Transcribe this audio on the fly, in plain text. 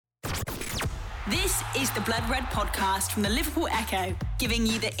This is the Blood Red podcast from the Liverpool Echo, giving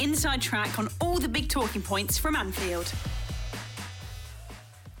you the inside track on all the big talking points from Anfield.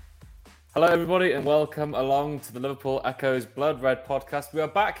 Hello everybody and welcome along to the Liverpool Echo's Blood Red podcast. We are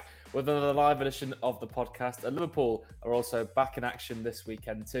back with another live edition of the podcast, and Liverpool are also back in action this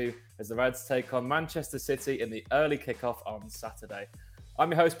weekend too, as the Reds take on Manchester City in the early kickoff on Saturday.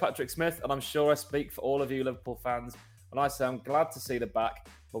 I'm your host Patrick Smith, and I'm sure I speak for all of you Liverpool fans when I say I'm glad to see the back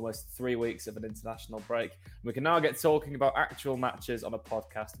of almost 3 weeks of an international break. We can now get talking about actual matches on a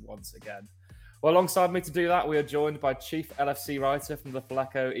podcast once again. Well, alongside me to do that, we are joined by Chief LFC writer from the Liverpool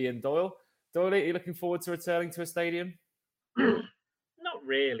Echo, Ian Doyle. Doyle, are you looking forward to returning to a stadium? Not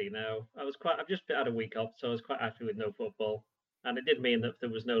really, no. I've just had a week off, so I was quite happy with no football. And it did mean that there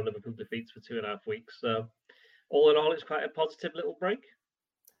was no Liverpool defeats for 2.5 weeks. So all in all, it's quite a positive little break.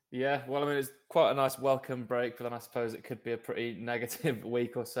 Yeah, well, I mean, it's quite a nice welcome break, but then I suppose it could be a pretty negative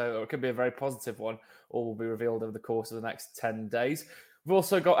week or so, or it could be a very positive one. All will be revealed over the course of the next 10 days. We've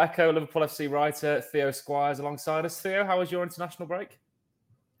also got Echo Liverpool FC writer Theo Squires alongside us. Theo, how was your international break?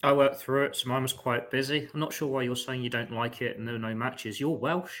 I worked through it, so mine was quite busy. I'm not sure why you're saying you don't like it and there were no matches. You're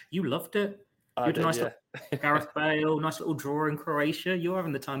Welsh. You loved it. You had a nice little Gareth Bale, nice little draw in Croatia. You're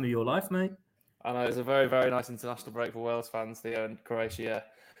having the time of your life, mate. I know, it's a very, very nice international break for Wales fans, Theo, and Croatia.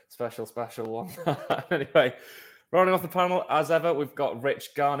 Special one. Anyway, rounding off the panel, as ever, we've got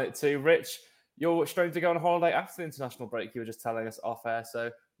Rich Garnett too. Rich, you're straight to go on holiday after the international break. You were just telling us off air,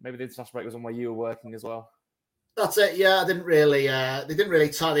 so maybe the international break was on where you were working as well. That's it. Yeah, they didn't really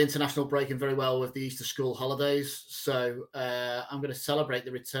tie the international break in very well with the Easter school holidays. So I'm going to celebrate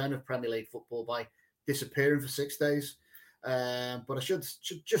the return of Premier League football by disappearing for 6 days. But I should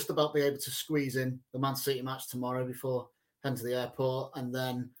just about be able to squeeze in the Man City match tomorrow before heading to the airport, and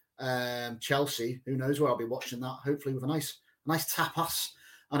then Chelsea. Who knows where I'll be watching that? Hopefully with a nice tapas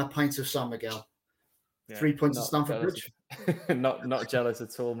and a pint of San Miguel. Yeah, 3 points at Stamford Bridge. not jealous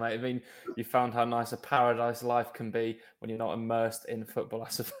at all, mate. I mean, you found how nice a paradise life can be when you're not immersed in football, I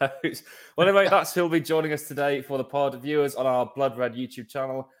suppose. Well, anyway, that's who'll be joining us today for the pod. Viewers on our Blood Red YouTube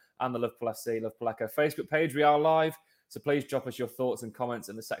channel and the Liverpool FC Liverpool Echo Facebook page. We are live, so please drop us your thoughts and comments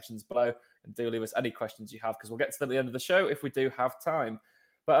in the sections below, and do leave us any questions you have, because we'll get to them at the end of the show if we do have time.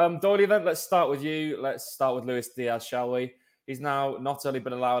 But Doyle, then let's start with you. Let's start with Luis Diaz, shall we? He's now not only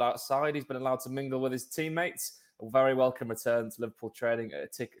been allowed outside, he's been allowed to mingle with his teammates. A very welcome return to Liverpool training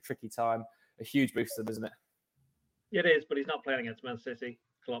at a tricky time. A huge booster, isn't it? It is, but he's not playing against Man City.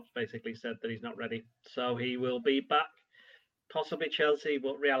 Klopp's basically said that he's not ready. So he will be back, possibly Chelsea,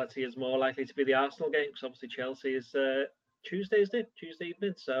 but reality is more likely to be the Arsenal game, because obviously Chelsea is Tuesday, isn't it? Tuesday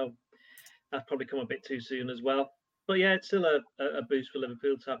evening. So that's probably come a bit too soon as well. But yeah, it's still a boost for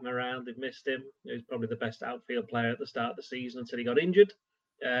Liverpool to have him around. They've missed him. He was probably the best outfield player at the start of the season until he got injured.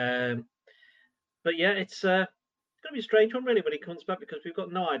 But yeah, it's going to be a strange one really when he comes back, because we've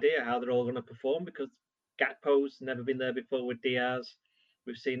got no idea how they're all going to perform, because Gakpo's never been there before with Diaz.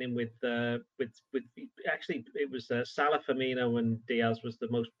 We've seen him with actually it was Salah, Firmino and Diaz was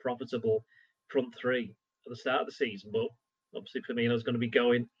the most profitable front three at the start of the season. But obviously Firmino's going to be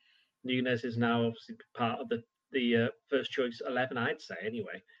going. Núñez is now obviously part of the first choice 11, I'd say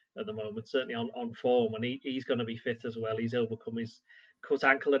anyway, at the moment, certainly on form, and he's going to be fit as well. He's overcome his cut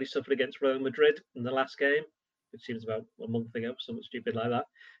ankle that he suffered against Real Madrid in the last game, which seems about a month ago, something stupid like that.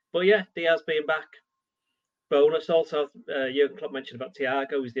 But yeah, Diaz being back. Bonus also, Jurgen Klopp mentioned about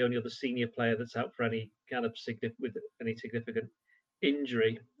Thiago. He's the only other senior player that's out for any kind of significant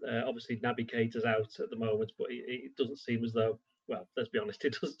injury. Obviously, Naby Keita's out at the moment, but it doesn't seem as though, well, let's be honest,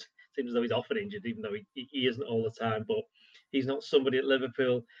 it doesn't seem as though he's often injured, even though he isn't all the time. But he's not somebody at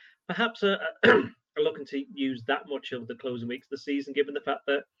Liverpool perhaps are looking to use that much of the closing weeks of the season, given the fact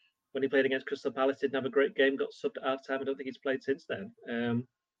that when he played against Crystal Palace, didn't have a great game, got subbed at half time. I don't think he's played since then.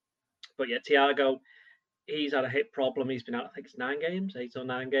 But yeah, Thiago, he's had a hip problem. He's been out, I think it's 8 or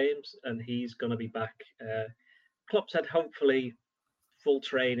 9 games, and he's going to be back. Klopp said hopefully full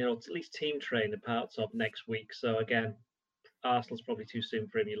training, or at least team training parts of next week. So again, Arsenal's probably too soon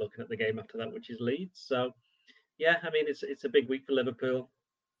for him. You're looking at the game after that, which is Leeds. So yeah, I mean, it's a big week for Liverpool.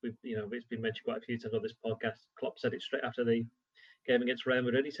 It's been mentioned quite a few times on this podcast. Klopp said it straight after the game against Real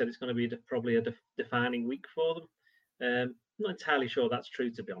Madrid. He said it's going to be probably a defining week for them. I'm not entirely sure that's true,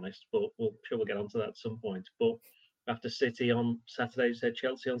 to be honest, but we'll get onto that at some point. But after City on Saturday, we said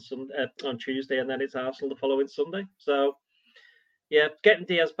Chelsea on Tuesday, and then it's Arsenal the following Sunday. So yeah, getting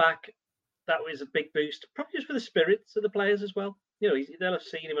Diaz back, that was a big boost, probably just for the spirits of the players as well. They'll have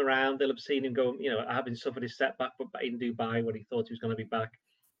seen him around. They'll have seen him go, having suffered his setback in Dubai when he thought he was going to be back.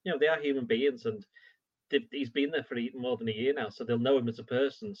 They are human beings, and he's been there for more than a year now, so they'll know him as a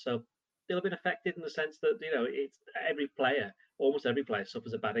person. So still been affected in the sense that it's almost every player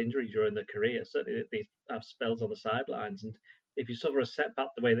suffers a bad injury during their career. Certainly, they have spells on the sidelines, and if you suffer a setback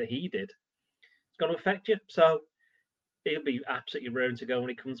the way that he did, it's going to affect you. So he'll be absolutely raring to go when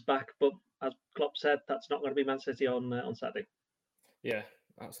he comes back. But as Klopp said, that's not going to be Man City on Saturday. Yeah,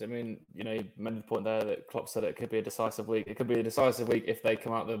 absolutely. I mean, you made the point there that Klopp said it could be a decisive week. It could be a decisive week if they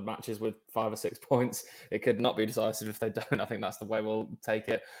come out the matches with 5 or 6 points. It could not be decisive if they don't. I think that's the way we'll take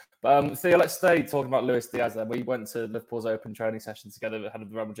it. But Theo, let's stay talking about Luis Diaz then. We went to Liverpool's open training session together ahead of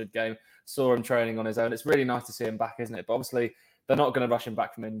the Real Madrid game, saw him training on his own. It's really nice to see him back, isn't it? But obviously, they're not going to rush him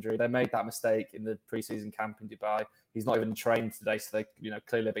back from injury. They made that mistake in the pre-season camp in Dubai. He's not even trained today, so they,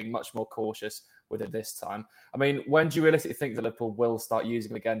 clearly being much more cautious with it this time. I mean, when do you realistically think that Liverpool will start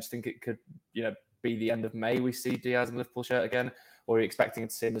using him again? Do you think it could, be the end of May we see Diaz in the Liverpool shirt again? Or are you expecting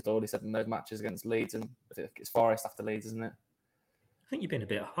to see him, as already said, in those matches against Leeds? And I think it's Forest after Leeds, isn't it? I think you've been a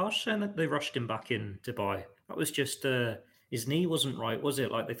bit harsh saying that they rushed him back in Dubai. That was just his knee wasn't right, was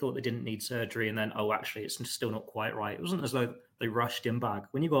it? Like they thought they didn't need surgery, and then actually it's still not quite right. It wasn't as though they rushed him back.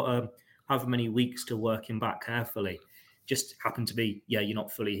 When you got however many weeks to work him back carefully, just happened to be you're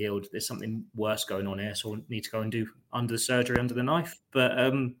not fully healed. There's something worse going on here, so we'll need to go and do under the surgery, under the knife.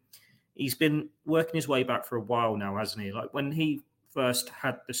 But he's been working his way back for a while now, hasn't he? Like when he first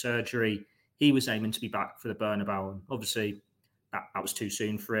had the surgery, he was aiming to be back for the Bernabeu. And obviously, that was too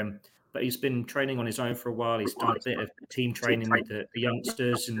soon for him. But he's been training on his own for a while. He's done a bit of team training with the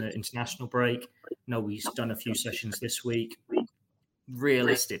youngsters in the international break. He's done a few sessions this week.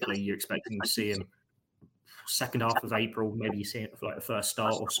 Realistically, you're expecting to see him second half of April. Maybe you see it for like the first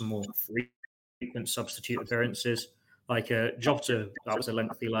start or some more frequent substitute appearances. Like Jota, that was a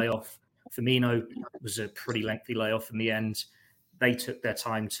lengthy layoff. Firmino was a pretty lengthy layoff in the end. They took their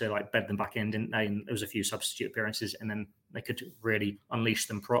time to bed them back in, didn't they? And there was a few substitute appearances, and then they could really unleash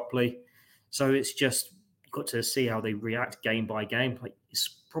them properly. So it's just you've got to see how they react game by game.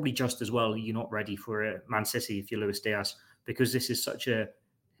 It's probably just as well you're not ready for Man City if you're Luis Diaz, because this is such a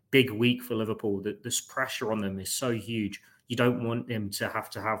big week for Liverpool. That this pressure on them is so huge. You don't want him to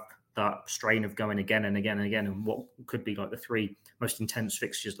have that strain of going again and again and again, and what could be the 3 most intense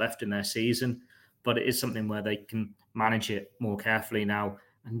fixtures left in their season. But it is something where they can manage it more carefully now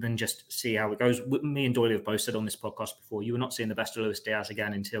and then just see how it goes. Me and Doyle have both said on this podcast before, you are not seeing the best of Luis Diaz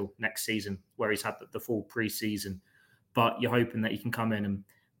again until next season, where he's had the full pre-season. But you're hoping that he can come in and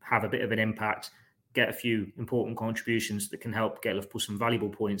have a bit of an impact, get a few important contributions that can help get Liverpool some valuable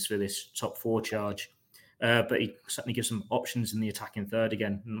points for this top 4 charge. But he certainly gives some options in the attacking third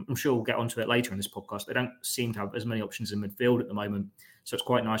again. And I'm sure we'll get onto it later in this podcast. They don't seem to have as many options in midfield at the moment. So it's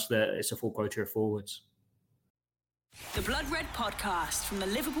quite nice that it's a full quota of forwards. The Blood Red Podcast from the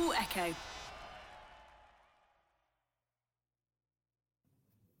Liverpool Echo.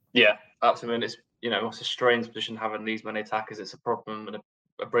 Yeah, absolutely. It's a strange position having these many attackers. It's a problem and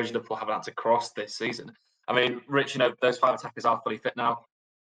a bridge Liverpool haven't had to cross this season. I mean, Rich, those 5 attackers are fully fit now.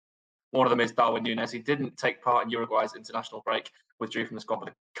 One of them is Darwin Núñez. He didn't take part in Uruguay's international break, withdrew from the squad with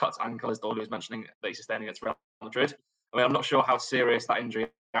a cut ankle, as Dolly was mentioning, that he sustained against Real Madrid. I mean, I'm not sure how serious that injury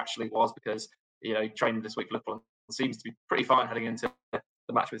actually was because, he trained this week for Liverpool and seems to be pretty fine heading into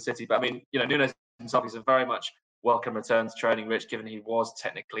the match with City. But I mean, Núñez himself is a very much welcome return to training, Rich, given he was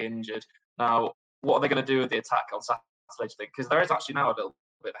technically injured. Now, what are they going to do with the attack on Saturday, do you think? Because there is actually now a little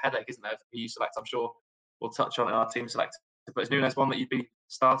bit of a headache, isn't there, for who you select? I'm sure we'll touch on it in our team select. But is Núñez one that you'd be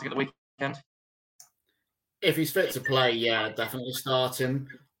starting at the weekend? If he's fit to play, yeah, definitely start him.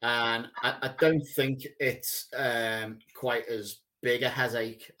 And I don't think it's quite as big a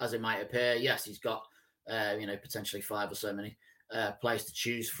headache as it might appear. Yes, he's got potentially 5 or so many players to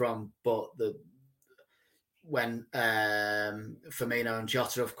choose from, but when Firmino and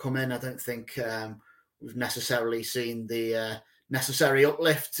Jota have come in, I don't think we've necessarily seen the necessary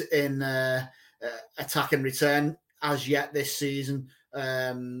uplift in attack and return as yet this season.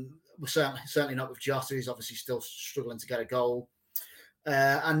 We're certainly not with Jota. He's obviously still struggling to get a goal.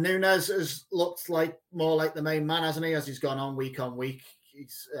 And Núñez has looked more like the main man, hasn't he? As he's gone on week,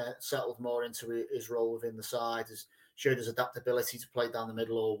 he's settled more into his role within the side, has showed his adaptability to play down the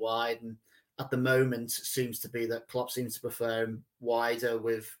middle or wide. And at the moment, it seems to be that Klopp seems to prefer him wider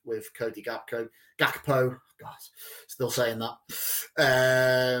with Cody Gakpo. God, still saying that.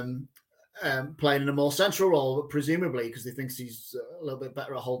 Playing in a more central role, presumably, because he thinks he's a little bit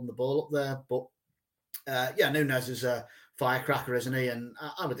better at holding the ball up there. But Núñez is a firecracker, isn't he? And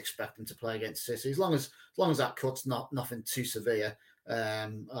I would expect him to play against City as long as that cut's nothing too severe. I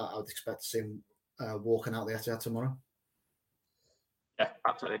would expect to see him walking out the Etihad tomorrow. Yeah,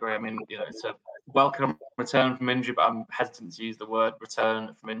 absolutely agree. I mean, it's a welcome return from injury, but I'm hesitant to use the word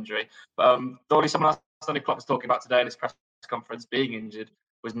return from injury. But Dawley, someone else Sonny Klopp was talking about today in his press conference being injured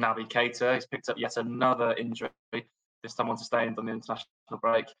was Naby Keita. He's picked up yet another injury, this time unsustained on the international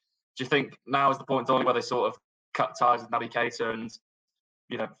break. Do you think now is the point, Dawley, where they sort of cut ties with Naby Keita and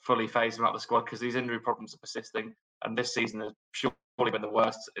fully phase him out of the squad, because these injury problems are persisting, and this season has surely been the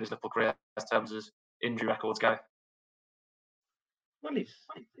worst in his Liverpool career in terms of injury records go? Well,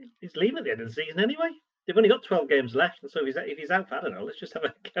 he's leaving at the end of the season anyway. They've only got 12 games left, and so if he's out for, I don't know, let's just have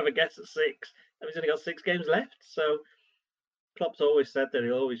a guess at 6. And he's only got 6 games left. So Klopp's always said that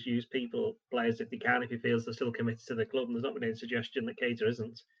he'll always use players if he can, if he feels they're still committed to the club. And there's not been any suggestion that Keita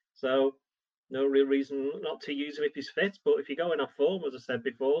isn't. So no real reason not to use him if he's fit. But if you're going off form, as I said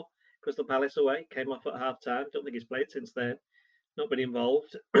before, Crystal Palace away, came off at half-time. Don't think he's played since then. Not been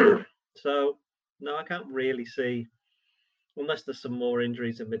involved. So, no, I can't really see, unless there's some more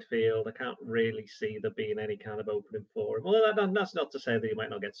injuries in midfield, I can't really see there being any kind of opening for him. Well, that's not to say that he might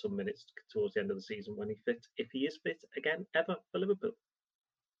not get some minutes towards the end of the season when he's fit, if he is fit again, ever, for Liverpool.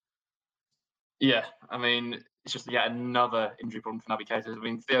 Yeah, I mean, it's just yet another injury problem for Naby Keita. I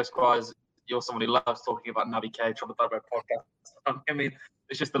mean, Theo Squires, you're someone who loves talking about Naby Keita on the Blood Red podcast. I mean,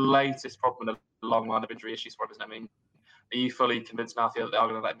 it's just the latest problem in a long line of injury issues for him, isn't it? I mean, are you fully convinced now, Theo, that they are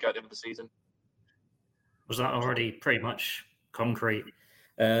going to let him go at the end of the season? Was that already pretty much concrete?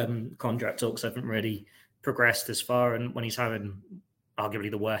 Contract talks haven't really progressed as far, and when he's having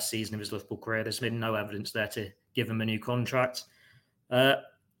arguably the worst season of his Liverpool career, there's been no evidence there to give him a new contract.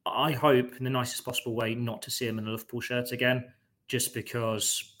 I hope in the nicest possible way not to see him in a Liverpool shirt again, just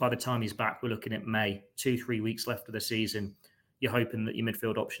because by the time he's back, we're looking at May, 2-3 weeks left of the season. You're hoping that your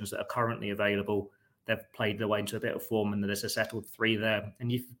midfield options that are currently available, they've played their way into a bit of form and there's a settled 3 there.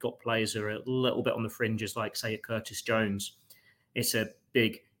 And you've got players who are a little bit on the fringes, like, say, Curtis Jones. It's a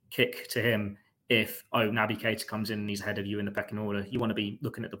big kick to him if, Naby Keita comes in and he's ahead of you in the pecking order. You want to be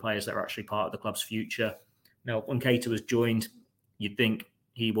looking at the players that are actually part of the club's future. Now, when Keita was joined, you'd think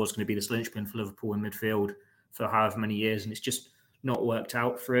he was going to be this linchpin for Liverpool in midfield for however many years, and it's just not worked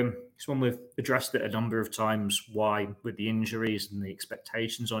out for him. It's one we've addressed it a number of times, why with the injuries and the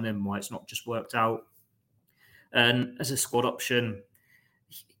expectations on him, why it's not just worked out. And as a squad option,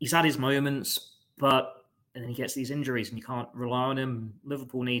 he's had his moments, but then he gets these injuries and you can't rely on him.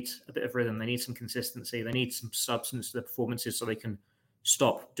 Liverpool needs a bit of rhythm. They need some consistency. They need some substance to their performances so they can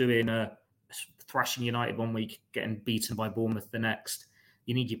stop doing thrashing United one week, getting beaten by Bournemouth the next.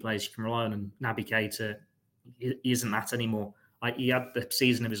 You need your players you can rely on, and Naby Keita isn't that anymore. He had the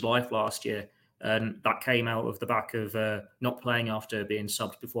season of his life last year, and that came out of the back of not playing after being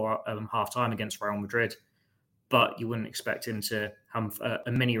subbed before half-time against Real Madrid. But you wouldn't expect him to have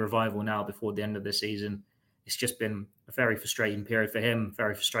a mini revival now before the end of the season. It's just been a very frustrating period for him,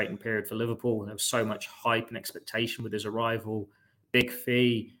 very frustrating period for Liverpool. There was so much hype and expectation with his arrival, big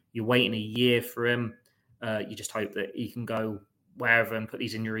fee. You're waiting a year for him. You just hope that he can go wherever and put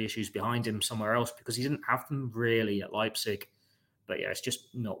these injury issues behind him somewhere else, because he didn't have them really at Leipzig. But yeah, it's just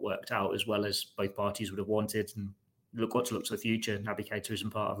not worked out as well as both parties would have wanted. And got to look to the future. Naby Keita isn't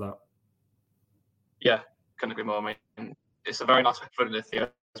part of that. Yeah, couldn't agree more. I mean, it's a very nice foot in the Theo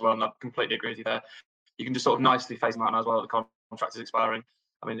as well, and I completely agree with you there. You can just sort of nicely phase him out now as well. The contract is expiring.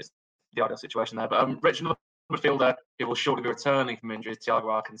 I mean, it's the ideal situation there. But Rich, another midfielder who will shortly be returning from injury,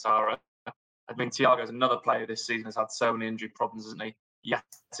 Thiago Alcantara. I mean, Thiago is another player this season has had so many injury problems, isn't he? Yet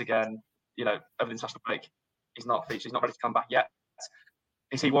again, over the international break, he's not featured. He's not ready to come back yet.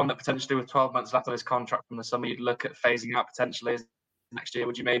 Is he one that potentially, with 12 months left on his contract from the summer, you'd look at phasing out potentially next year?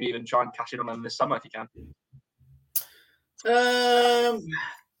 Would you maybe even try and cash in on him this summer if you can?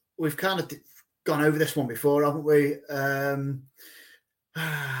 We've kind of gone over this one before, haven't we?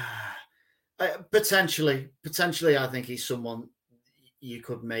 Potentially, I think he's someone you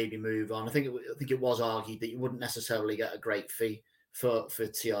could maybe move on. I think it was argued that you wouldn't necessarily get a great fee for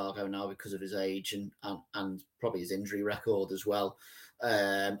Thiago now because of his age and probably his injury record as well.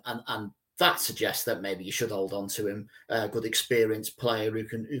 And that suggests that maybe you should hold on to him. A good experienced player who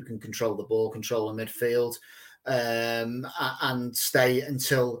can control the ball, control the midfield, and stay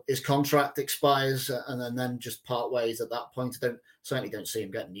until his contract expires, and then just part ways at that point. I certainly don't see him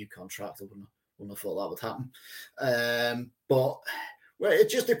getting a new contract. I wouldn't have thought that would happen. But it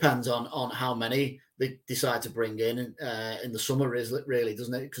just depends on how many they decide to bring in the summer, really,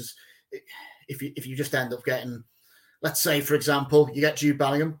 doesn't it? Because if you just end up getting, let's say, for example, you get Jude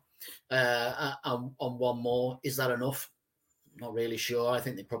Bellingham on one more, is that enough? Not really sure. I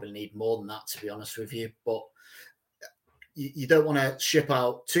think they probably need more than that, to be honest with you. But you don't want to ship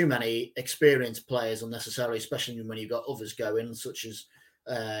out too many experienced players unnecessarily, especially when you've got others going, such as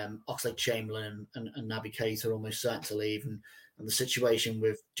Oxlade-Chamberlain and Naby Keita are almost certain to leave, and the situation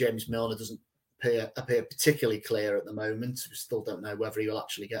with James Milner doesn't appear particularly clear at the moment. We still don't know whether he will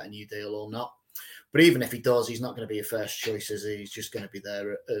actually get a new deal or not. But even if he does, he's not going to be a first choice, is he? He's just going to be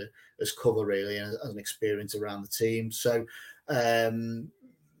there as cover, really, and as an experience around the team. So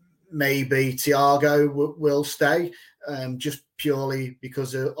maybe Thiago will stay, just purely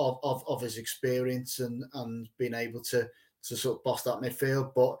because of his experience and being able to sort of boss that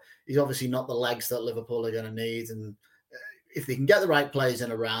midfield. But he's obviously not the legs that Liverpool are going to need. And if they can get the right players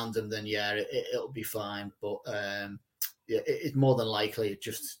in around him, then yeah, it'll be fine. But it's more than likely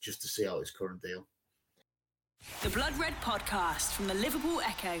just to see out his current deal. The Blood Red Podcast from the Liverpool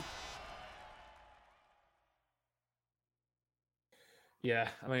Echo. Yeah,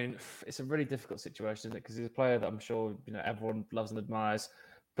 I mean, it's a really difficult situation, isn't it? Because he's a player that I'm sure everyone loves and admires,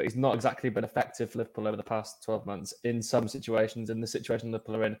 but he's not exactly been effective for Liverpool over the past 12 months in some situations. In the situation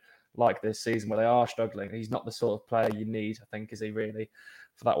Liverpool are in, like this season, where they are struggling, he's not the sort of player you need, I think, is he really,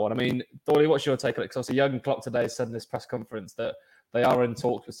 for that one? I mean, Thorley, what's your take on it? Because also Jurgen Klopp today said in this press conference that they are in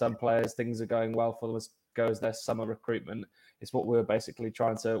talks with some players. Things are going well for them as goes their summer recruitment. It's what we were basically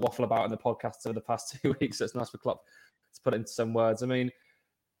trying to waffle about in the podcast over the past 2 weeks. So it's nice for Klopp to put it into some words. I mean,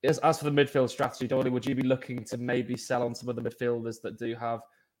 as for the midfield strategy, Thorley, would you be looking to maybe sell on some of the midfielders that do have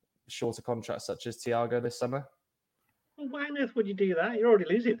shorter contracts, such as Thiago this summer? Well, why on earth would you do that? You're already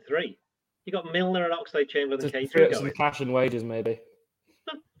losing 3. You got Milner and Oxlade-Chamberlain and Keita going. Some cash and wages, maybe.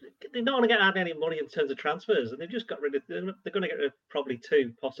 They're not going to get any money in terms of transfers, and they've just got rid of. They're going to get rid of probably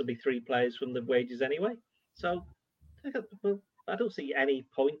 2, possibly 3 players from the wages anyway. So, I don't see any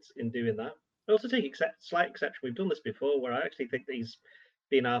point in doing that. I also take slight exception. We've done this before, where I actually think that he's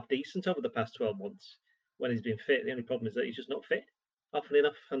been half decent over the past 12 months when he's been fit. The only problem is that he's just not fit often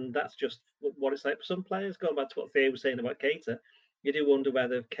enough, and that's just what it's like for some players. Going back to what Theo was saying about Keita, you do wonder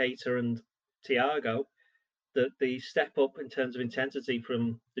whether Keita and Thiago, the step up in terms of intensity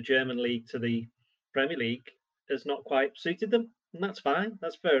from the German league to the Premier League has not quite suited them, and that's fine.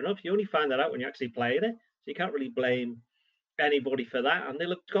 That's fair enough. You only find that out when you actually play it, so you can't really blame anybody for that. And they'll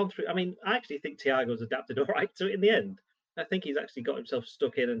have gone through. I mean, I actually think Thiago's adapted all right to it in the end. I think he's actually got himself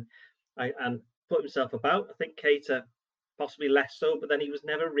stuck in and put himself about. I think Keita possibly less so, but then he was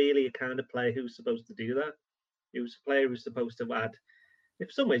never really a kind of player who was supposed to do that. He was a player who was supposed to add. In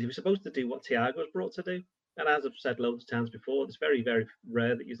some ways, he was supposed to do what Thiago was brought to do. And as I've said loads of times before, it's very, very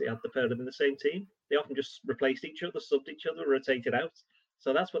rare that you had the pair of them in the same team. They often just replaced each other, subbed each other, rotated out.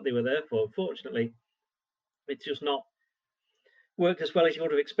 So that's what they were there for. Unfortunately, it's just not worked as well as you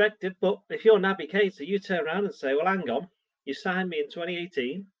would have expected. But if you're Naby Keita, you turn around and say, well, hang on, you signed me in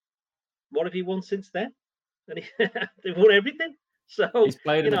 2018. What have you won since then? And they've won everything. So he's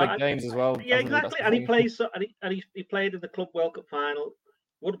played in the big games as well. Yeah, exactly. And he plays. And he played in the Club World Cup final.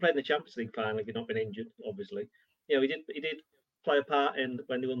 Would have played in the Champions League final if he'd not been injured. Obviously, he did play a part in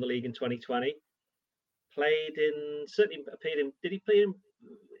when they won the league in 2020. Certainly appeared in. Did he play in?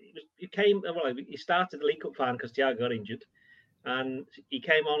 He started the League Cup final because Thiago got injured, and he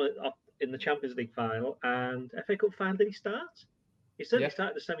came on in the Champions League final and FA Cup final. Did he start? He certainly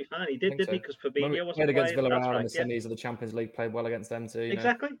started the semi-final. He did, didn't he? Because Fabinho wasn't playing. Against Villarreal in the semis of the Champions League, played well against them too.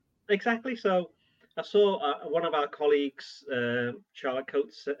 Exactly. So I saw one of our colleagues, Charlotte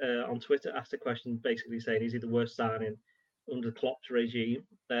Coates, on Twitter asked a question basically saying, is he the worst signing under Klopp's regime?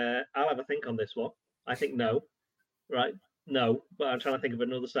 I'll have a think on this one. I think no. Right? No. But I'm trying to think of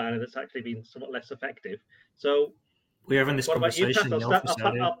another signing that's actually been somewhat less effective. So we're having this conversation.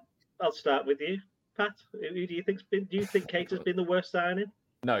 I'll start with you, Pat. Who do you think? Do you think Keita's been the worst signing?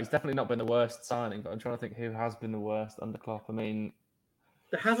 No, he's definitely not been the worst signing. But I'm trying to think who has been the worst under Klopp. I mean,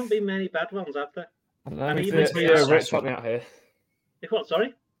 there haven't been many bad ones, have there? I don't know. If Theo Rich help me out here. If what?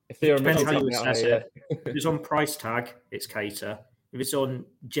 Sorry. If Theo depends how you assess it. If it's on price tag, it's Keita. If it's on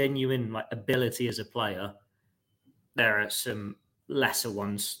genuine ability as a player, there are some lesser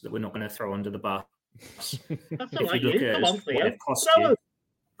ones that we're not going to throw under the bus. That's not like you. Come on, Theo.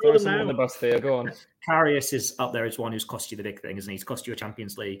 Throw someone on the bus, Theo. Go on. Karius is up there as one who's cost you the big thing, isn't he? He's cost you a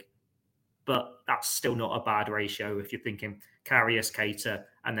Champions League. But that's still not a bad ratio if you're thinking Karius, Keita,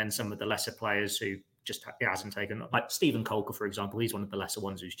 and then some of the lesser players who just hasn't taken, like Stephen Colker, for example. He's one of the lesser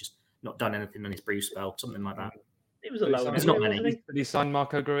ones who's just not done anything on his brief spell, something like that. It was a low. There's not many. Did he sign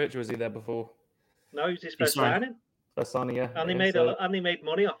Marco Grujic, or was he there before? No, he was his first signing. First signing, yeah. And they made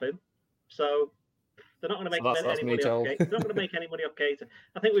money off him. So they're not going to make any money off Keita. They're not going to make any money off Keita.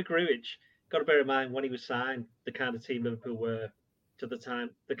 I think with Grujic, got to bear in mind when he was signed, the kind of team Liverpool were to the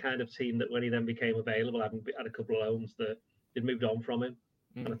time, the kind of team that when he then became available, having had a couple of loans that had moved on from him.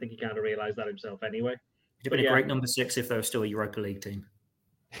 And I think he kind of realised that himself anyway. He'd have been a great number 6 if they were still a Europa League team.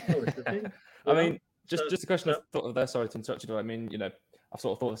 Well, it's the thing. I mean, just a question of thought there. Sorry to interrupt you, though. I mean, I've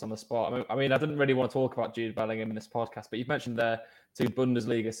sort of thought this on the spot. I mean, I didn't really want to talk about Jude Bellingham in this podcast, but you've mentioned there 2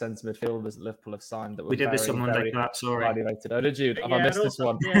 Bundesliga centre midfielders that Liverpool have signed that were we did very, this on Monday, Pat. Sorry. highly rated. Oh, did you? Have I missed this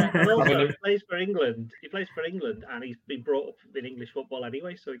one? Yeah, and also he plays for England. He plays for England, and he's been brought up in English football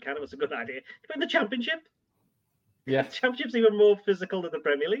anyway, so it kind of was a good idea. He played in the Championship. Yeah, The Championship's even more physical than the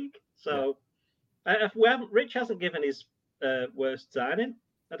Premier League. So, Rich hasn't given his worst signing.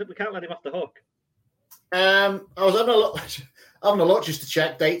 We can't let him off the hook. I was having a look just to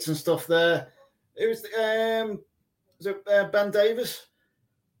check dates and stuff there. It was Ben Davies.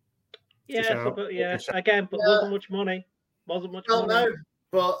 Yeah, again, but wasn't much money. Wasn't much money. No,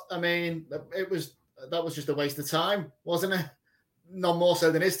 but I mean, that was just a waste of time, wasn't it? Not more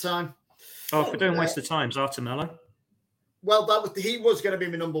so than his time. Oh, if we're doing waste of time, Artemelo. Well, he was going to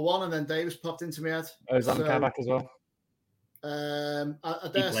be my number 1, and then Davies popped into my head. Oh, is that Kabak as well? I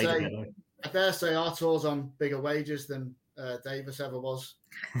dare say Artur's on bigger wages than Davis ever was.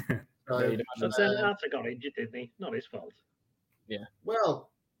 But then Artur got injured, didn't he? Not his fault. Yeah.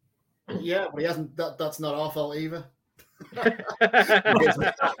 Well, yeah, but he hasn't. That's not our fault either. I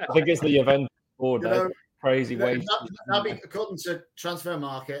think it's the Juventus board. Crazy wages. According to Transfer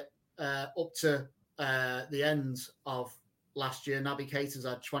Market, up to the end of last year, Naby Keita's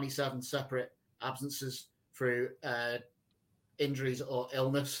had 27 separate absences through injuries or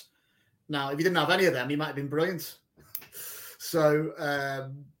illness. Now, if he didn't have any of them, he might have been brilliant. So,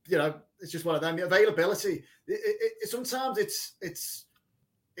 it's just one of them. Availability. Sometimes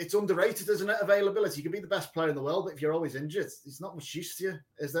it's underrated, isn't it? Availability. You can be the best player in the world, but if you're always injured, it's not much use to you,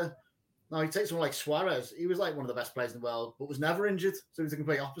 is there? Now, you take someone like Suarez. He was like one of the best players in the world, but was never injured. So he was the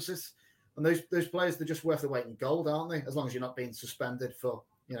complete opposite. And those players, they're just worth the weight in gold, aren't they? As long as you're not being suspended for,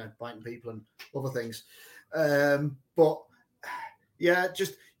 biting people and other things. But yeah,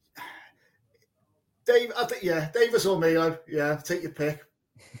 just Dave. I think Davis or Mio. Yeah, take your pick.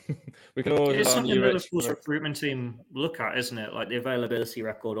 We can always. It's something Liverpool's recruitment team look at, isn't it? Like the availability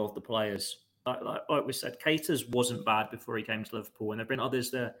record of the players. Like we said, Keita's wasn't bad before he came to Liverpool, and there've been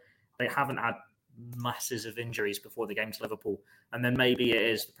others that they haven't had masses of injuries before they came to Liverpool. And then maybe it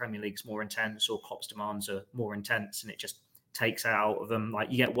is the Premier League's more intense, or Klopp's demands are more intense, and it just takes it out of them.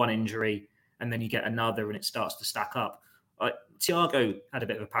 Like you get one injury, and then you get another, and it starts to stack up. Like Thiago had a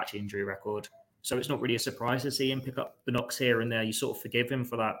bit of a patchy injury record, so it's not really a surprise to see him pick up the knocks here and there. You sort of forgive him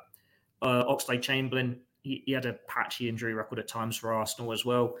for that. Oxlade-Chamberlain, he had a patchy injury record at times for Arsenal as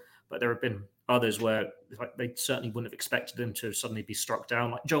well, but there have been others where they certainly wouldn't have expected them to suddenly be struck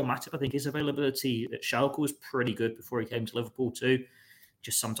down. Like Joel Matip, I think his availability at Schalke was pretty good before he came to Liverpool too.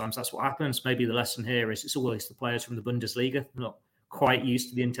 Just sometimes that's what happens. Maybe the lesson here is it's always the players from the Bundesliga, not quite used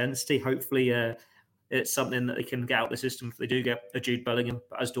to the intensity. Hopefully it's something that they can get out of the system if they do get a Jude Bellingham.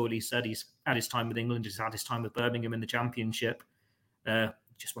 But as Doyley said, he's had his time with England, he's had his time with Birmingham in the Championship.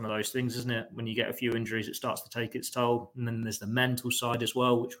 Just one of those things, isn't it? When you get a few injuries, it starts to take its toll. And then there's the mental side as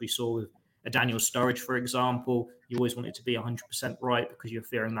well, which we saw with a Daniel Sturridge, for example. You always want it to be 100% right because you're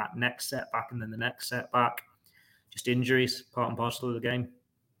fearing that next setback and then the next setback. Just injuries, part and parcel of the game.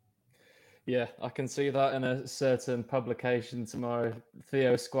 Yeah, I can see that in a certain publication tomorrow.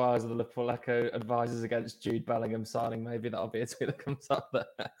 Theo Squires of the Liverpool Echo advises against Jude Bellingham signing. Maybe that'll be a tweet that comes up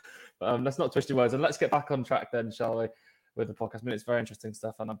there. But let's not twist your words. And let's get back on track then, shall we, with the podcast. I mean, it's very interesting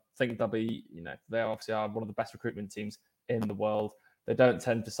stuff. And I think they'll be, they obviously are one of the best recruitment teams in the world. They don't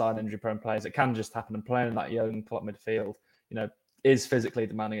tend to sign injury-prone players. It can just happen. And playing in that young clock midfield, is physically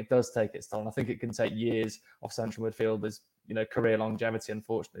demanding. It does take its toll. And I think it can take years of central midfielders, career longevity.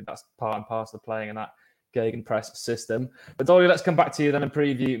 Unfortunately, that's part and parcel of playing in that gegenpress system. But Doyley, let's come back to you then and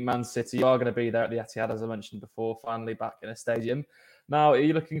preview Man City. You are going to be there at the Etihad, as I mentioned before, finally back in a stadium. Now, are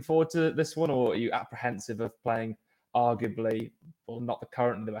you looking forward to this one, or are you apprehensive of playing arguably, well, not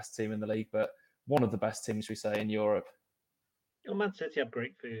currently the best team in the league, but one of the best teams, we say, in Europe? Well, Man City have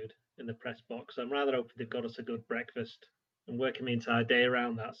great food in the press box. I'm rather hoping they've got us a good breakfast and working my entire day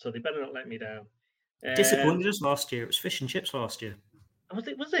around that, so they better not let me down. Disappointed us last year. It was fish and chips last year. Was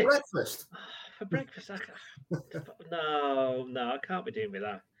it? Breakfast? For breakfast? No, I can't be doing with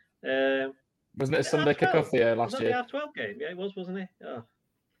that. Wasn't it a Sunday kickoff last year? Was that the half-12 game? Yeah, it was, wasn't it? Oh.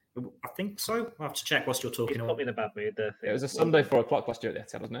 I think so. I'll have to check whilst you're talking. It's put me in a bad mood there. It was a Sunday 4 o'clock last year at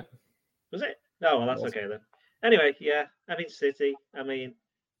the Etihad, wasn't it? Was it? No, well, that's okay then. Anyway, yeah, I mean, City. I mean,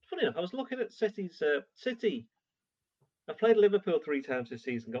 funny enough, I was looking at City's City. I've played Liverpool 3 times this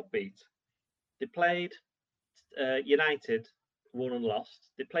season, got beat. They played United, won and lost.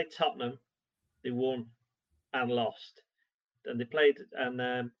 They played Tottenham, they won and lost. and they played,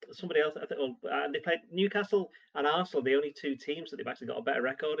 and somebody else, and they played Newcastle and Arsenal, the only two teams that they've actually got a better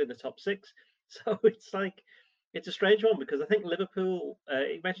record in the top six. So it's like, it's a strange one, because I think Liverpool,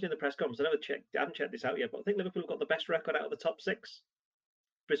 you mentioned in the press conference, I haven't checked this out yet, but I think Liverpool have got the best record out of the top six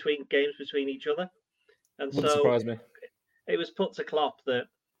between each other. And Wouldn't so surprise me. it was put to Klopp that,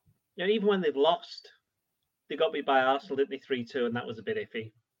 even when they've lost, they got beat by Arsenal, didn't they, 3-2, and that was a bit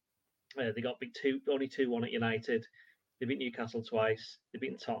iffy. They got beat only 2-1 at United. They beat Newcastle twice. They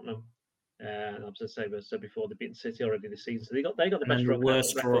beat Tottenham. And as I said before, they've beaten City already this season. So they got the best record. The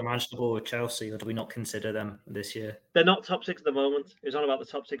worst draw imaginable with Chelsea. Or do we not consider them this year? They're not top six at the moment. It was on about the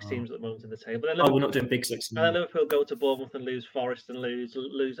top six teams at the moment in the table. We're not doing big six. And then Liverpool go to Bournemouth and lose, Forest and lose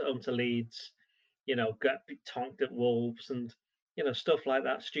at home to Leeds. Get tonked at Wolves and stuff like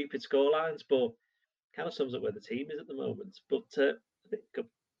that. Stupid scorelines, but kind of sums up where the team is at the moment. But I think,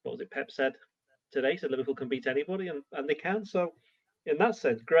 what was it Pep said today? He said Liverpool can beat anybody, and they can. So in that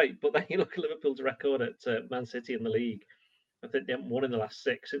sense, great. But then you look at Liverpool's record at Man City in the league. I think they haven't won in the last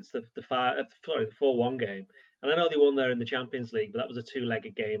six since the 4-1 game. And I know they won there in the Champions League, but that was a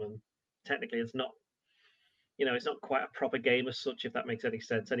two-legged game, and technically it's not. It's not quite a proper game as such, if that makes any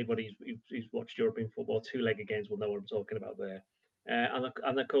sense. Anybody who's watched European football, two-legged games will know what I'm talking about there. And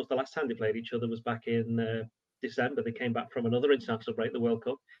of course, the last time they played each other was back in December. They came back from another international break, the World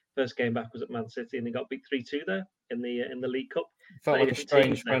Cup. First game back was at Man City, and they got beat 3-2 there in the League Cup. Felt like a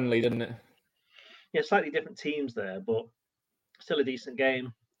strange friendly, didn't it? Yeah, slightly different teams there, but still a decent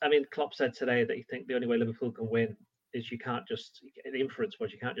game. I mean, Klopp said today that he thinks the only way Liverpool can win is the inference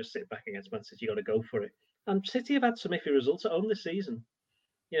was you can't just sit back against Man City. You got to go for it. And City have had some iffy results at home this season.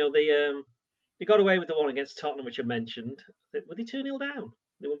 They got away with the one against Tottenham, which I mentioned. Were they 2-0 down?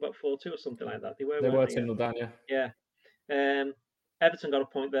 They won about 4-2 or something like that. They were 2-0 down, yeah. Yeah. Everton got a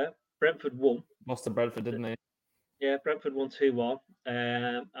point there. Brentford won. Lost to Brentford, didn't they? Yeah, Brentford won 2-1.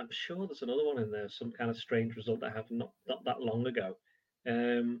 I'm sure there's another one in there, some kind of strange result that happened not that long ago.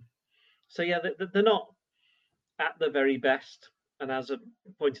 So yeah, they're not at the very best. And as I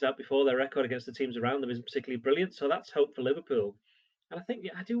pointed out before, their record against the teams around them isn't particularly brilliant. So that's hope for Liverpool. And I think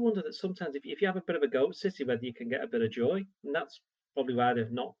I do wonder that sometimes if you have a bit of a go at City, whether you can get a bit of joy. And that's probably why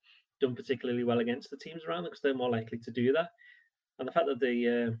they've not done particularly well against the teams around them, because they're more likely to do that. And the fact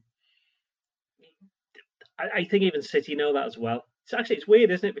that I think even City know that as well. It's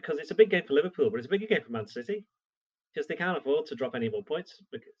weird, isn't it? Because it's a big game for Liverpool, but it's a bigger game for Man City, because they can't afford to drop any more points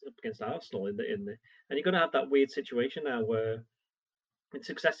up against Arsenal in the. And you're going to have that weird situation now where in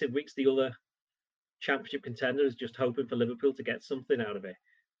successive weeks the other Championship contender is just hoping for Liverpool to get something out of it,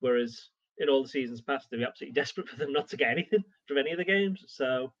 whereas in all the seasons past they'd be absolutely desperate for them not to get anything from any of the games.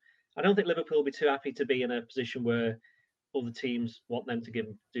 So I don't think Liverpool will be too happy to be in a position where other teams want them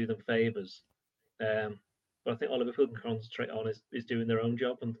to do them favours. But I think all Liverpool can concentrate on is doing their own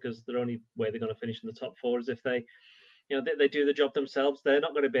job, and because the only way they're going to finish in the top four is if they do the job themselves. They're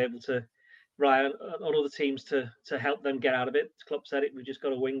not going to be able to rely on other teams to help them get out of it. Klopp said it. We've just got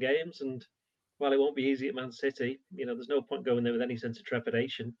to win games, and while it won't be easy at Man City, there's no point going there with any sense of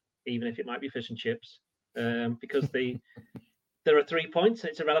trepidation, even if it might be fish and chips, because there are 3 points.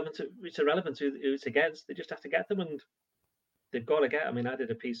 It's irrelevant to who it's against. They just have to get them, and they've got to get. I mean, I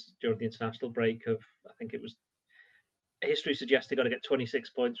did a piece during the international break of, I think it was, history suggests they got to get 26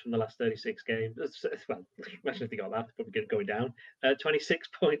 points from the last 36 games. Well, imagine if they got that, probably get going down. 26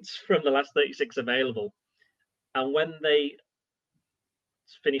 points from the last 36 available, and when they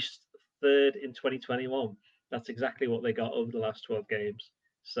finished third in 2021, that's exactly what they got over the last 12 games.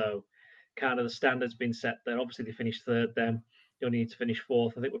 So kind of the standard's been set there. Obviously they finished third, then you only need to finish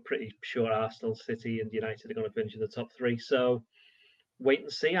fourth. I think we're pretty sure Arsenal, City and United are going to finish in the top three. So wait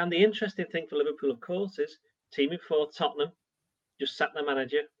and see. And the interesting thing for Liverpool, of course, is teaming for Tottenham just sacked their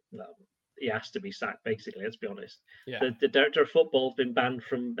manager. Well, he has to be sacked, basically, let's be honest. Yeah. The director of football has been banned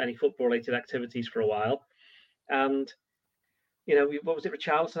from any football-related activities for a while. And what was it,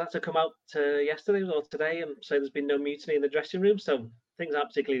 Richarlison had to come out yesterday or today and say there's been no mutiny in the dressing room. So things aren't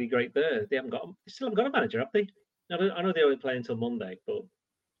particularly great there. They still haven't got a manager, have they? I know they only play until Monday, but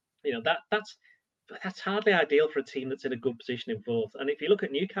that's hardly ideal for a team that's in a good position in fourth. And if you look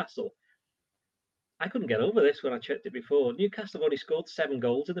at Newcastle, I couldn't get over this when I checked it before. Newcastle have only scored 7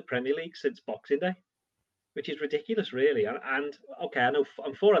 goals in the Premier League since Boxing Day, which is ridiculous, really. And okay, I know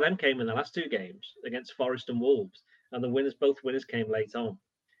 4 of them came in the last 2 games against Forest and Wolves. And both winners came late on.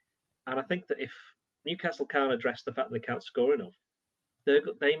 And I think that if Newcastle can't address the fact that they can't score enough,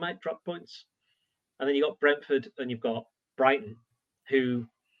 they might drop points. And then you've got Brentford and you've got Brighton, who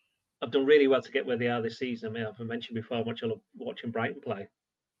have done really well to get where they are this season. I mean, I've mentioned before how much I love watching Brighton play.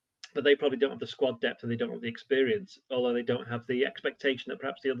 but they probably don't have the squad depth and they don't have the experience, although they don't have the expectation that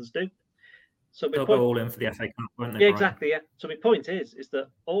perhaps the others do. So they'll go all in for the FA Cup, won't they? Yeah, exactly. Yeah. So my point is that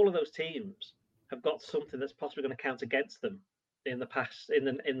all of those teams have got something that's possibly going to count against them in the past, in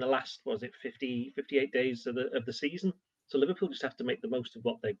the last, 58 days of the season. So Liverpool just have to make the most of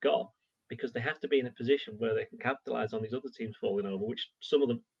what they've got, because they have to be in a position where they can capitalise on these other teams falling over, which some of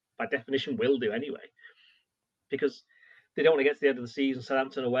them, by definition, will do anyway, because they don't want to get to the end of the season,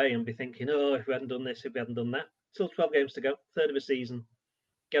 Southampton away, and be thinking, oh, if we hadn't done this, if we hadn't done that. Still 12 games to go, third of a season.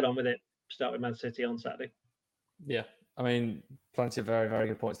 Get on with it. Start with Man City on Saturday. Yeah, I mean, plenty of very, very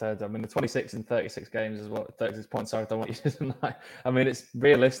good points there. I mean, the 26 and 36 games is what 36 points. Sorry, I don't want you to deny. I mean, it's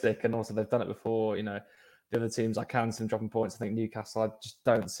realistic, and also they've done it before. You know, the other teams, I can see them dropping points. I think Newcastle, I just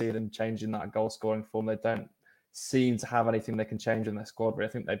don't see them changing that goal scoring form. They don't seem to have anything they can change in their squad. But I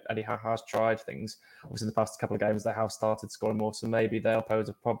think Eddie Howe has tried things. Obviously, in the past couple of games, they have started scoring more, so maybe they'll pose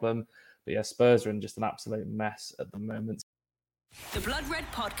a problem. But yeah, Spurs are in just an absolute mess at the moment. The Blood Red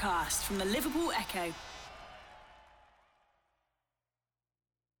Podcast from the Liverpool Echo.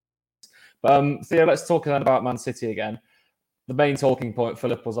 Theo, let's talk then about Man City again. The main talking point for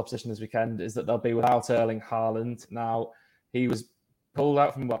Liverpool's opposition this weekend is that they'll be without Erling Haaland. Now, he was pulled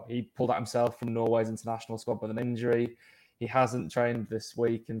out himself from Norway's international squad with an injury. He hasn't trained this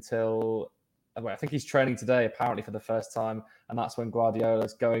week until, I think he's training today, apparently for the first time, and that's when Guardiola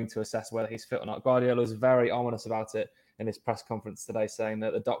is going to assess whether he's fit or not. Guardiola was very ominous about it in his press conference today, saying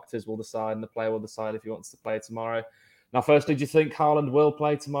that the doctors will decide and the player will decide if he wants to play tomorrow. Now, firstly, do you think Haaland will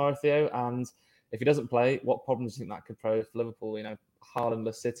play tomorrow, Theo? And if he doesn't play, what problems do you think that could pose for Liverpool? You know,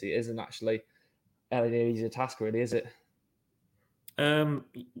 Haalandless City isn't actually an easy task, really, is it?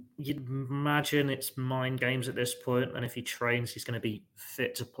 You'd imagine it's mind games at this point, and if he trains, he's going to be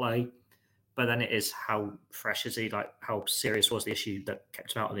fit to play. But then it is how fresh is he? Like, how serious was the issue that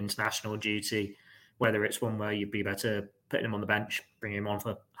kept him out of international duty? Whether it's one where you'd be better putting him on the bench, bringing him on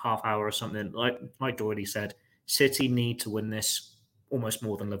for half hour or something. Like Doherty said, City need to win this almost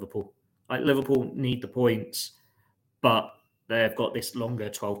more than Liverpool. Like, Liverpool need the points, but they've got this longer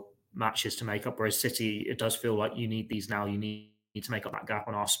 12 matches to make up. Whereas City, it does feel like you need these now. You need to make up that gap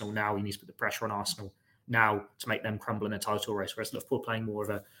on Arsenal now. You need to put the pressure on Arsenal now to make them crumble in a title race. Whereas Liverpool playing more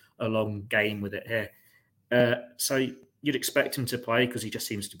of a long game with it here. So you'd expect him to play because he just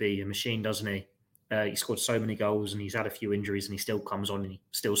seems to be a machine, doesn't he? He scored so many goals and he's had a few injuries and he still comes on and he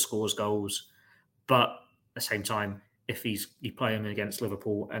still scores goals. But at the same time, if you play him against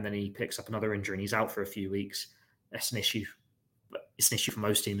Liverpool and then he picks up another injury and he's out for a few weeks, that's an issue. It's an issue for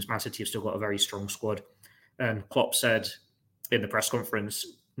most teams. Man City have still got a very strong squad. And Klopp said in the press conference,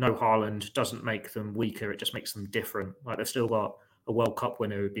 no Haaland doesn't make them weaker, it just makes them different. Like, they've still got a World Cup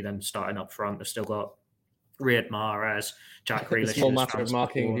winner who'd be then starting up front. They've still got Riyad Mahrez, Jack Grealish. It's a small matter of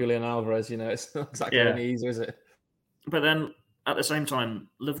marking Julian Alvarez, you know, it's not exactly any easier, is it? But then at the same time,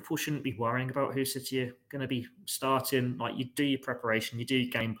 Liverpool shouldn't be worrying about who City are going to be starting. Like, you do your preparation, you do your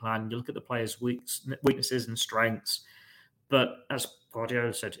game plan, you look at the players' weaknesses and strengths. But as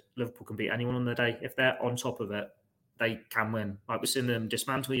Guardiola said, Liverpool can beat anyone on the day. If they're on top of it, they can win. Like, we've seen them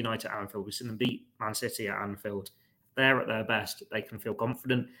dismantle United at Anfield. We've seen them beat Man City at Anfield. They're at their best. They can feel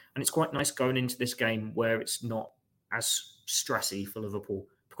confident. And it's quite nice going into this game where it's not as stressy for Liverpool,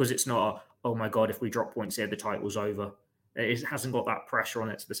 because it's not, oh my God, if we drop points here, the title's over. It hasn't got that pressure on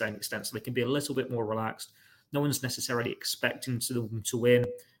it to the same extent. So they can be a little bit more relaxed. No one's necessarily expecting them to win,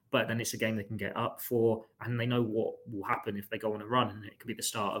 but then it's a game they can get up for, and they know what will happen if they go on a run, and it could be the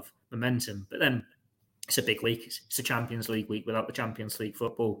start of momentum. But then it's a big week. It's a Champions League week without the Champions League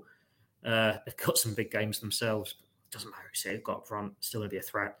football. They've got some big games themselves. It doesn't matter who they've got up front. It's still going to be a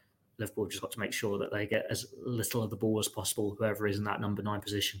threat. Liverpool just got to make sure that they get as little of the ball as possible, whoever is in that number 9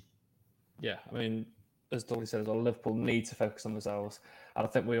 position. Yeah, I mean, as Dolly said as well, Liverpool need to focus on themselves. And I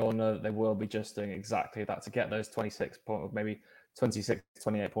think we all know that they will be just doing exactly that to get those 26 points, maybe 26,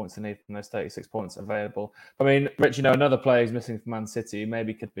 28 points they need from those 36 points available. But I mean, Rich, you know, another player who's missing from Man City,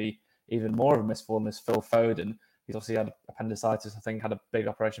 maybe could be even more of a misform, is Phil Foden. He's obviously had appendicitis, I think, had a big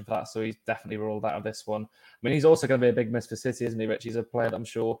operation for that, so he's definitely ruled out of this one. I mean, he's also going to be a big miss for City, isn't he, Rich? He's a player that I'm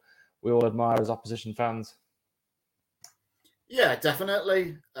sure we all admire as opposition fans. Yeah,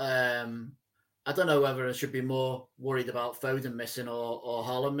 definitely. I don't know whether I should be more worried about Foden missing or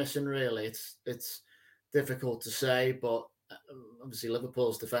Haaland missing, really. It's difficult to say, but obviously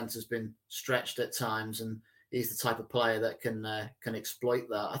Liverpool's defence has been stretched at times, and he's the type of player that can exploit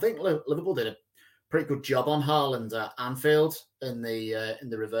that. I think Liverpool did a pretty good job on Haaland at Anfield in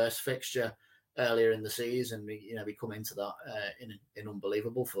the reverse fixture earlier in the season. We come into that in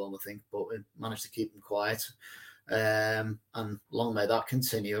unbelievable form, I think, but we managed to keep him quiet. And long may that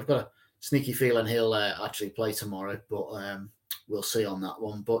continue. I've got a sneaky feeling he'll actually play tomorrow, but we'll see on that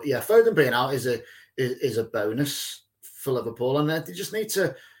one. But yeah, Foden being out is a bonus for Liverpool, and they just need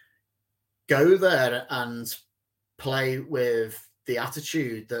to go there and play with the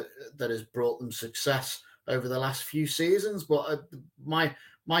attitude that has brought them success over the last few seasons. But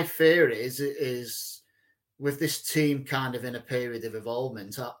my fear is with this team kind of in a period of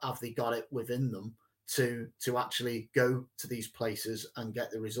evolvement, have they got it within them to actually go to these places and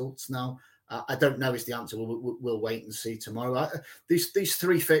get the results? Now, I don't know is the answer. We'll wait and see tomorrow. These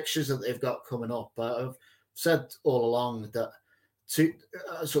three fixtures that they've got coming up, I've said all along that 2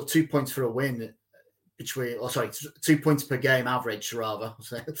 points for a win between, 2 points per game average rather,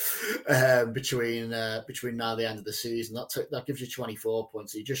 between now and the end of the season. That gives you 24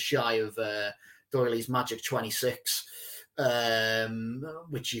 points. So you're just shy of Doyley's magic 26,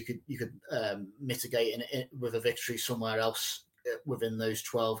 which you could mitigate with a victory somewhere else within those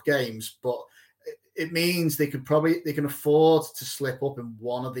 12 games. But it means they can afford to slip up in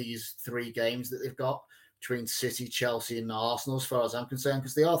one of these three games that they've got between City, Chelsea, and Arsenal, as far as I'm concerned,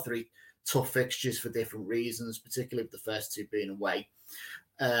 because they are three tough fixtures for different reasons, particularly with the first two being away.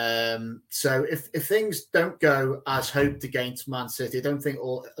 So if things don't go as hoped against Man City, I don't think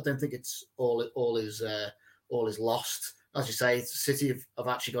it's all is lost. As you say, City have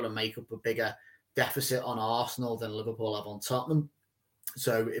actually got to make up a bigger deficit on Arsenal than Liverpool have on Tottenham.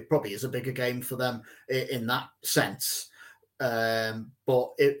 So it probably is a bigger game for them in that sense.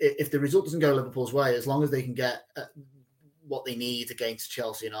 But if the result doesn't go Liverpool's way, as long as they can get what they need against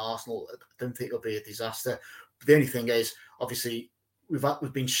Chelsea and Arsenal, I don't think it'll be a disaster. But the only thing is, obviously,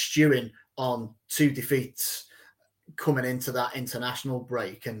 we've been stewing on 2 defeats coming into that international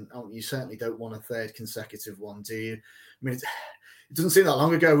break, and you certainly don't want a third consecutive one, do you? I mean, it doesn't seem that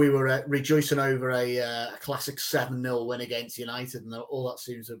long ago we were rejoicing over a classic 7-0 win against United, and all that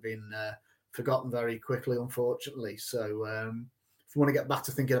seems to have been forgotten very quickly, unfortunately. So if you want to get back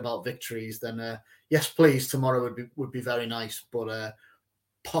to thinking about victories, then yes, please, tomorrow would be very nice, but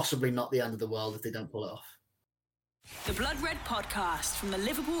possibly not the end of the world if they don't pull it off. The Blood Red Podcast from the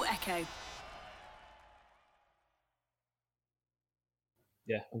Liverpool Echo.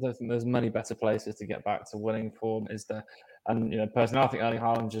 Yeah, I don't think there's many better places to get back to winning form, is there? And personally, I think Erling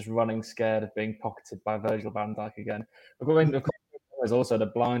Haaland just running scared of being pocketed by Virgil van Dijk again. Of course, there's also the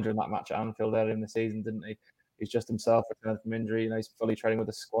blinder in that match at Anfield earlier in the season, didn't he? He's just himself returned from injury. He's fully training with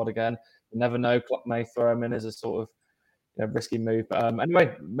the squad again. You never know. Klopp may throw him in as a sort of risky move. But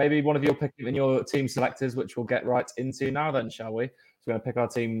anyway, maybe one of you will pick in your team selectors, which we'll get right into now then, shall we? So we're going to pick our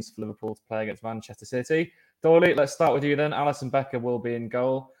teams for Liverpool to play against Manchester City. Doyley, let's start with you then. Alisson Becker will be in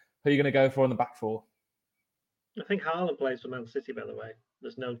goal. Who are you going to go for in the back four? I think Haaland plays for Man City, by the way.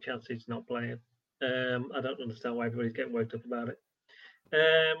 There's no chance he's not playing. I don't understand why everybody's getting worked up about it.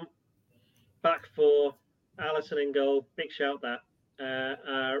 Back four, Alisson in goal. Big shout that.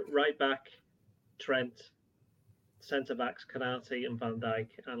 Right back, Trent. Centre backs, Konate and Van Dijk.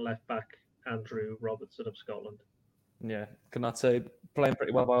 And left back, Andrew Robertson of Scotland. Yeah, Konate playing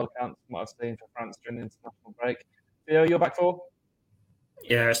pretty well by all accounts from what I've seen for France during the international break. Theo, your back four?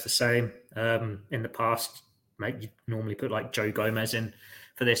 Yeah, it's the same. In the past, mate, you normally put like Joe Gomez in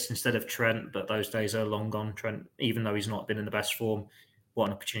for this instead of Trent, but those days are long gone. Trent, even though he's not been in the best form, what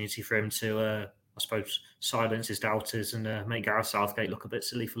an opportunity for him to, I suppose, silence his doubters and make Gareth Southgate look a bit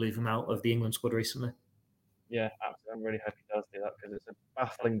silly for leaving him out of the England squad recently. Yeah, absolutely. I'm really happy he does do that because it's a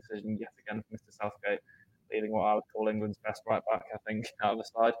baffling decision yet again for Mr. Southgate, leaving what I would call England's best right back, I think, out of the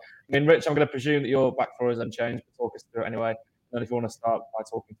side. I mean, Rich, I'm going to presume that your back four is unchanged, but talk us through it anyway. And if you want to start by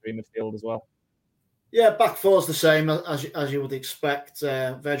talking through midfield as well. Yeah, back four's the same as you would expect.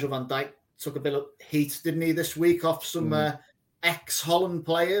 Virgil van Dijk took a bit of heat, didn't he, this week off some ex-Holland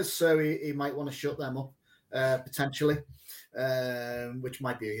players, so he might want to shut them up potentially, which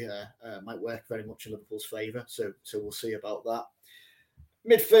might work very much in Liverpool's favour. So we'll see about that.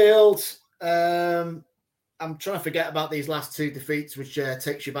 Midfield, I'm trying to forget about these last 2 defeats, which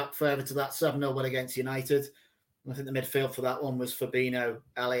takes you back further to that 7-0 win against United. I think the midfield for that one was Fabinho,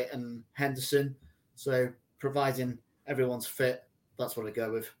 Elliott, and Henderson. So providing everyone's fit, that's what I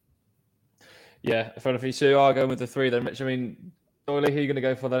go with. Yeah, fair enough. So you are going with the 3 then, Rich. I mean, Doyley, who are you going to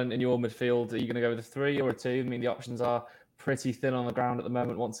go for then in your midfield? Are you going to go with a 3 or a 2? I mean, the options are pretty thin on the ground at the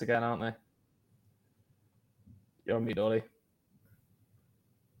moment once again, aren't they? You're on mute, Doyley.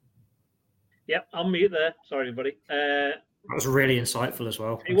 Yep, I'm mute there. Sorry, everybody. That was really insightful as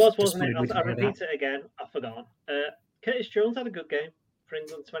well. It was, wasn't it? I'll repeat it again. I've forgotten. Curtis Jones had a good game for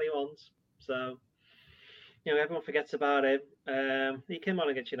England 21s. So everyone forgets about him. He came on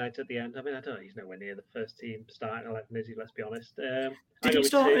against United at the end. I mean, I don't know. He's nowhere near the first team starting 11, is he? Let's be honest. Did he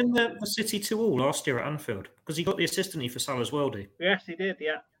start in the City 2-2 last year at Anfield? Because he got the assist, didn't he, for Salah's worldie? Yes, he did,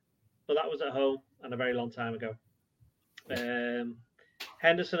 yeah. But that was at home and a very long time ago.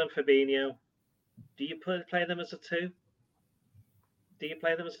 Henderson and Fabinho. Do you play them as a 2? Do you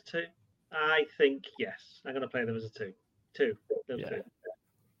play them as a 2? I think yes. I'm going to play them as a 2. 2. Yeah. 2.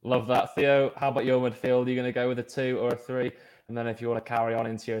 Love that. Theo, how about your midfield? Are you going to go with a 2 or a 3? And then if you want to carry on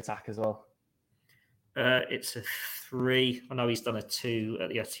into your attack as well. It's a 3. I know he's done a 2 at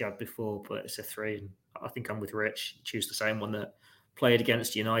the Etihad before, but it's a 3. And I think I'm with Rich. Choose the same one that played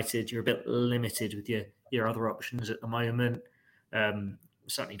against United. You're a bit limited with your other options at the moment.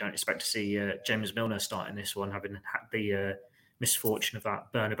 Certainly don't expect to see James Milner starting this one, having had the misfortune of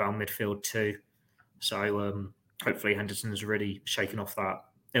that Bernabeu midfield too. So hopefully Henderson's really shaken off that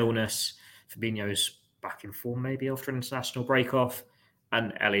illness. Fabinho's back in form maybe after an international break off,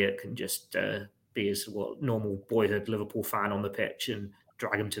 and Elliott can just be his normal boyhood Liverpool fan on the pitch and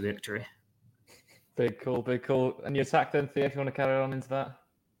drag him to victory. Big call. And your attack then, Theo, if you want to carry on into that?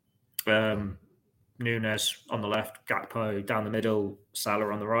 Nunes on the left, Gakpo down the middle,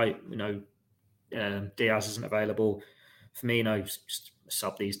 Salah on the right. Diaz isn't available. Firmino's just a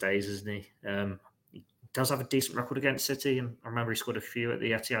sub these days, isn't he? He does have a decent record against City, and I remember he scored a few at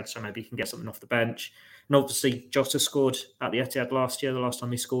the Etihad, so maybe he can get something off the bench. And obviously, Jota scored at the Etihad last year, the last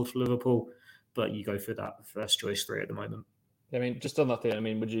time he scored for Liverpool. But you go for that first choice 3 at the moment. I mean, just on that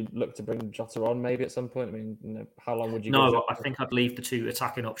thing, would you look to bring Jota on maybe at some point? How long would you? No, I think I'd leave the 2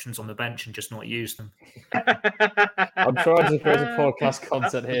 attacking options on the bench and just not use them. I'm trying to create a podcast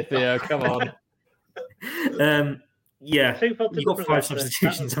content here, Theo. Come on. Yeah, you got 5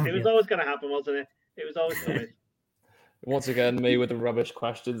 substitutions. It was always going to happen, wasn't it? It was always coming. Once again, me with the rubbish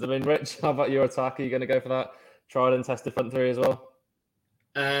questions. Rich, how about your attack? Are you going to go for that tried and tested front 3 as well?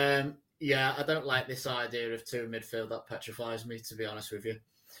 Yeah, I don't like this idea of 2 in midfield. That petrifies me, to be honest with you.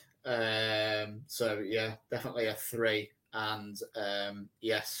 So, yeah, definitely a 3. And,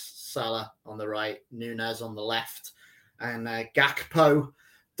 yes, Salah on the right, Nunes on the left, and Gakpo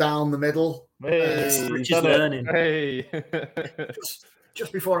down the middle. Hey, just learning. Hey.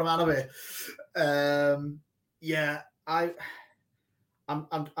 just before I'm out of here. Yeah, I'm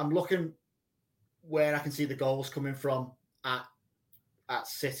looking where I can see the goals coming from at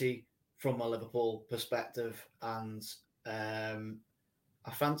City from a Liverpool perspective, and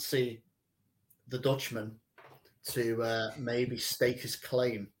I fancy the Dutchman to maybe stake his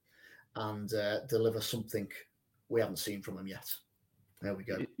claim and deliver something we haven't seen from him yet. There we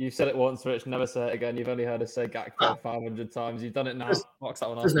go. You've said it once, Rich. Never say it again. You've only heard us say Gakpo 500 times. You've done it now. Box that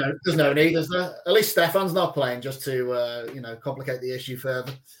one off. There's no need, is there? At least Stefan's not playing just to complicate the issue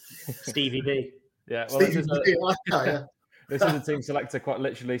further. Stevie B. Yeah. Well, this is a team selector quite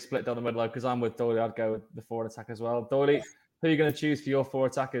literally split down the middle because I'm with Doyley. I'd go with the forward attack as well. Doyley, who are you going to choose for your 4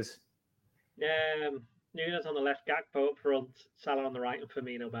 attackers? Nunes on the left, Gakpo up front, Salah on the right, and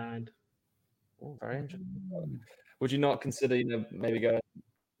Firmino behind. Oh, very interesting. Would you not consider, maybe go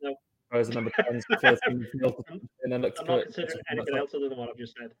as a number 10 and then look to I'm not considering anything else other than what I've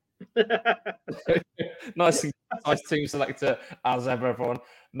just said. nice team selector as ever, everyone.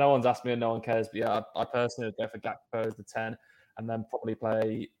 No one's asked me and no one cares, but yeah, I personally would go for Gakpo as the 10 and then probably go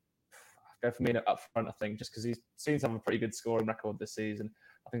for Firmino up front, I think, just because he seems to have a pretty good scoring record this season.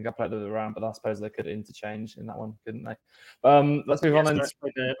 I think I played the other round, but I suppose they could interchange in that one, couldn't they? Let's move on.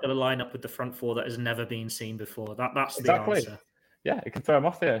 The lineup with the front 4 that has never been seen before. That's exactly the answer. Yeah, it can throw them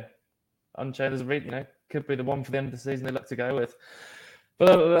off here. Unchained as a read, could be the one for the end of the season they look to go with.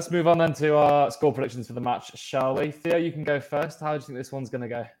 But let's move on then to our score predictions for the match, shall we? Theo, you can go first. How do you think this one's going to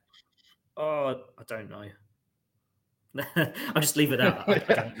go? Oh, I don't know. I'll just leave it at that.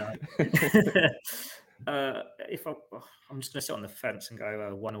 I don't know. I'm just going to sit on the fence and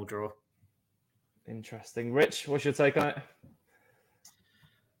go 1-1 draw. Interesting. Rich, what's your take on it?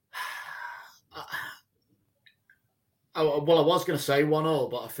 I was going to say 1-1,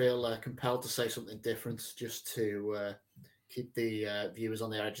 but I feel compelled to say something different just to keep the viewers on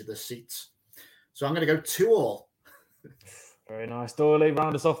the edge of their seats. So I'm going to go 2-2. Very nice. Doyley,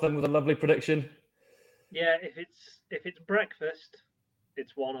 round us off then with a lovely prediction. Yeah, if it's breakfast,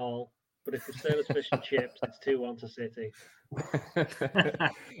 it's 1-1. But if it's Sterling fish and chips, it's 2-1 to City.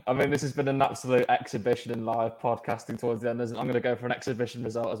 This has been an absolute exhibition in live podcasting towards the end. I'm going to go for an exhibition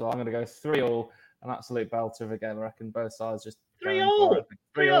result as well. I'm going to go 3-3, an absolute belter of a game. I reckon both sides just 3-3.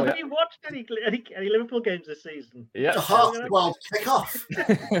 3-3. Have you watched any Liverpool games this season? Yeah. It's a half-12 kick-off.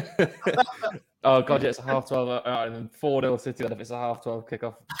 Oh god, yeah, it's a 12:30, and then 4-0 City. Then if it's a 12:30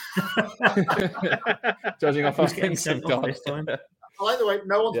 kickoff, judging off how things have gone this time. I like the way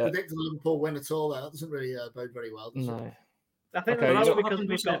no one's predicted the Liverpool win at all. There, that doesn't really bode very well. Does it? I think okay, that's because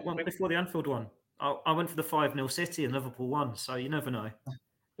we got one before the Anfield one. I went for the 5-0 City and Liverpool won, so you never know.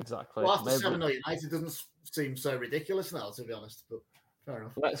 Exactly. Well, after 7-0 United, it doesn't seem so ridiculous now, to be honest. But fair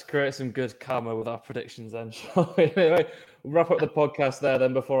enough. Let's create some good karma with our predictions then, shall we? Anyway, we'll wrap up the podcast there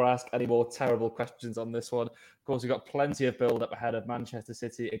then before I ask any more terrible questions on this one. Of course, we've got plenty of build-up ahead of Manchester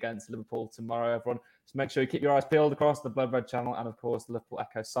City against Liverpool tomorrow, everyone. So make sure you keep your eyes peeled across the Blood Red channel and, of course, the Liverpool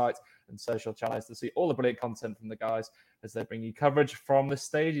Echo site and social channels to see all the brilliant content from the guys as they bring you coverage from the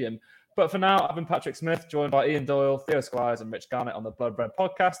stadium. But for now, I've been Patrick Smith, joined by Ian Doyle, Theo Squires and Rich Garnett on the Blood Red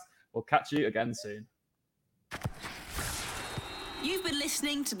podcast. We'll catch you again soon. You've been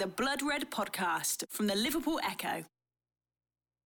listening to the Blood Red podcast from the Liverpool Echo.